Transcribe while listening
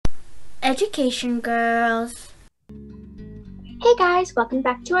Education girls. Hey guys, welcome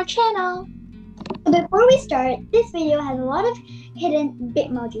back to our channel. Before we start, this video has a lot of hidden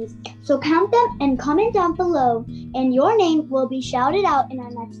Bitmojis, so count them and comment down below, and your name will be shouted out in our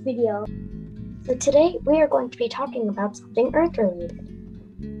next video. So today we are going to be talking about something Earth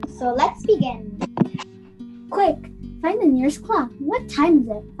related. So let's begin. Quick, find the nearest clock. What time is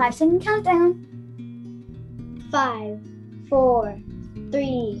it? 5-second countdown. 5, 4,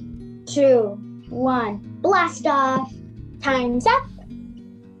 3, 2, 1. Blast off! Time's up!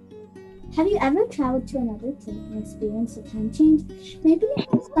 Have you ever traveled to another place and experienced a time change? Maybe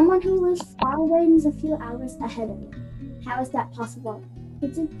someone who lives far away is a few hours ahead of you. How is that possible?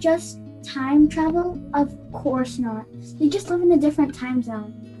 Is it just time travel? Of course not. They just live in a different time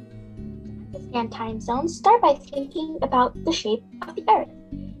zone. To understand time zones, start by thinking about the shape of the Earth.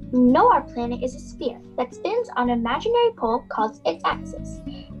 You know our planet is a sphere that spins on an imaginary pole called its axis.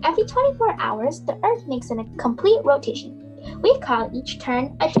 Every 24 hours, the Earth makes a complete rotation. We call each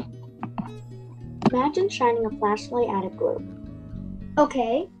turn a day. Imagine shining a flashlight at a globe.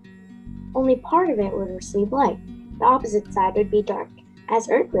 Okay. Only part of it would receive light. The opposite side would be dark. As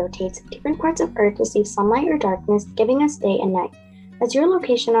Earth rotates, different parts of Earth receive sunlight or darkness, giving us day and night. As your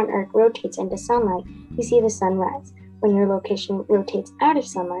location on Earth rotates into sunlight, you see the sun rise. When your location rotates out of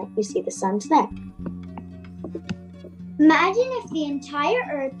sunlight, you see the sun set. Imagine if the entire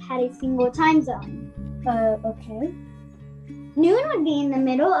Earth had a single time zone. Okay. Noon would be in the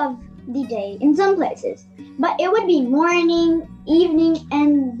middle of the day in some places, but it would be morning, evening,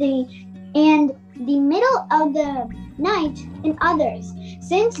 and the middle of the night in others.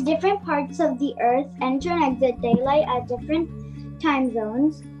 Since different parts of the Earth enter and exit daylight at different time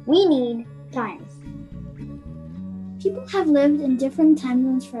zones, we need times. People have lived in different time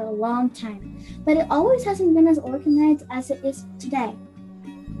zones for a long time, but it always hasn't been as organized as it is today.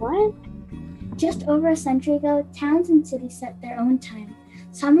 What? Just over a century ago, towns and cities set their own time.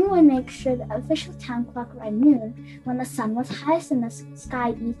 Someone would make sure the official town clock read noon when the sun was highest in the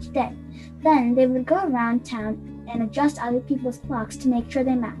sky each day. Then they would go around town and adjust other people's clocks to make sure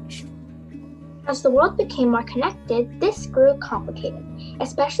they matched. As the world became more connected, this grew complicated,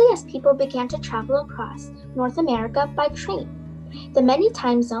 especially as people began to travel across North America by train. The many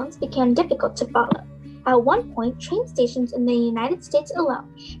time zones became difficult to follow. At one point, train stations in the United States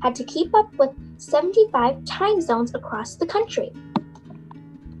alone had to keep up with 75 time zones across the country.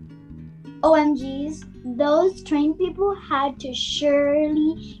 OMGs, those train people had to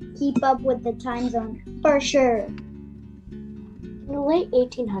surely keep up with the time zone, for sure. In the late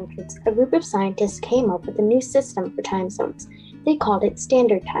 1800s, a group of scientists came up with a new system for time zones. They called it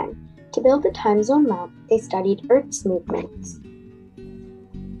Standard Time. To build the time zone map, they studied Earth's movements.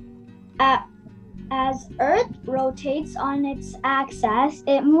 As Earth rotates on its axis,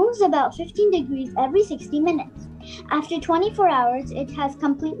 it moves about 15 degrees every 60 minutes. After 24 hours, it has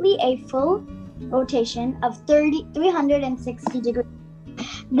completely a full rotation of 360 degrees.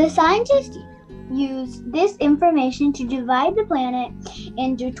 The scientists use this information to divide the planet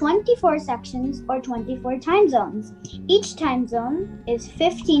into 24 sections or 24 time zones. Each time zone is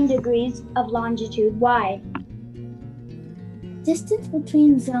 15 degrees of longitude wide. Distance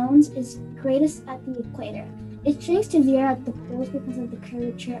between zones is greatest at the equator. It shrinks to zero at the poles because of the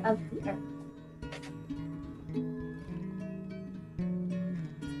curvature of the Earth.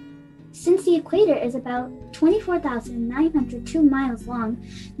 Since the equator is about 24,902 miles long,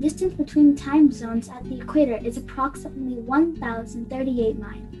 distance between time zones at the equator is approximately 1,038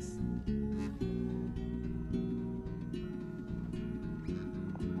 miles.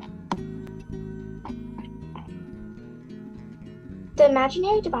 The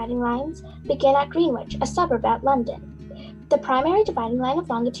imaginary dividing lines begin at Greenwich, a suburb at London. The primary dividing line of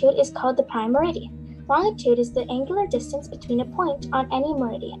longitude is called the prime meridian. Longitude is the angular distance between a point on any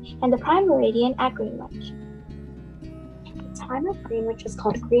meridian and the prime meridian at Greenwich. The time of Greenwich is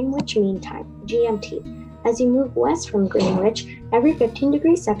called Greenwich Mean Time, GMT. As you move west from Greenwich, every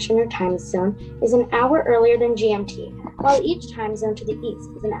 15-degree section or time zone is an hour earlier than GMT, while each time zone to the east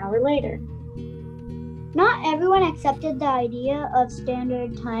is an hour later. Not everyone accepted the idea of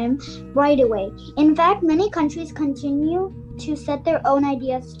standard time right away. In fact, many countries continue to set their own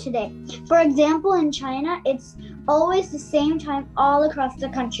ideas today. For example, in China, it's always the same time all across the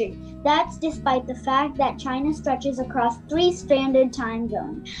country. That's despite the fact that China stretches across 3 standard time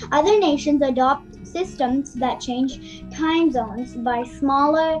zones. Other nations adopt systems that change time zones by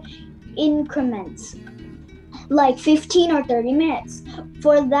smaller increments, like 15 or 30 minutes.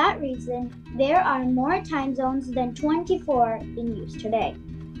 For that reason, there are more time zones than 24 in use today.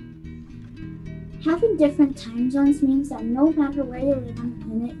 Having different time zones means that no matter where you live on the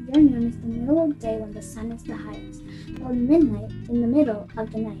planet, your noon is the middle of the day when the sun is the highest, while midnight in the middle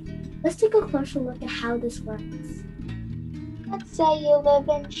of the night. Let's take a closer look at how this works. Let's say you live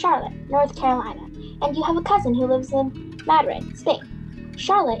in Charlotte, North Carolina, and you have a cousin who lives in Madrid, Spain.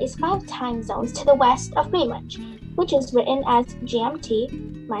 Charlotte is 5 time zones to the west of Greenwich, which is written as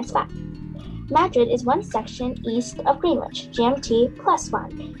GMT minus 5. Madrid is 1 section east of Greenwich, GMT plus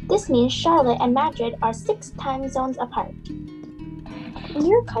 1. This means Charlotte and Madrid are 6 time zones apart. When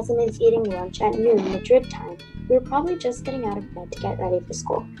your cousin is eating lunch at noon Madrid time, you're probably just getting out of bed to get ready for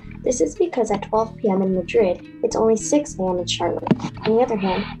school. This is because at 12 p.m. in Madrid, it's only 6 a.m. in Charlotte. On the other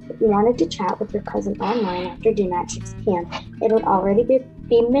hand, if you wanted to chat with your cousin online after dinner at 6 p.m., it would already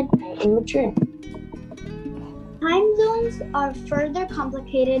be midnight in Madrid. Time zones are further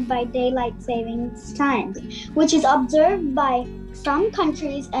complicated by daylight savings times, which is observed by some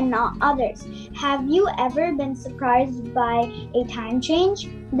countries and not others. Have you ever been surprised by a time change?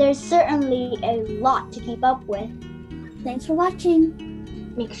 There's certainly a lot to keep up with. Thanks for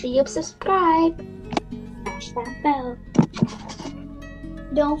watching. Make sure you subscribe. Smash that bell.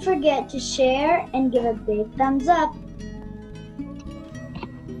 Don't forget to share and give a big thumbs up.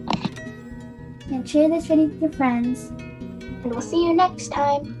 And share this video with your friends. And we'll see you next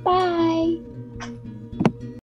time. Bye.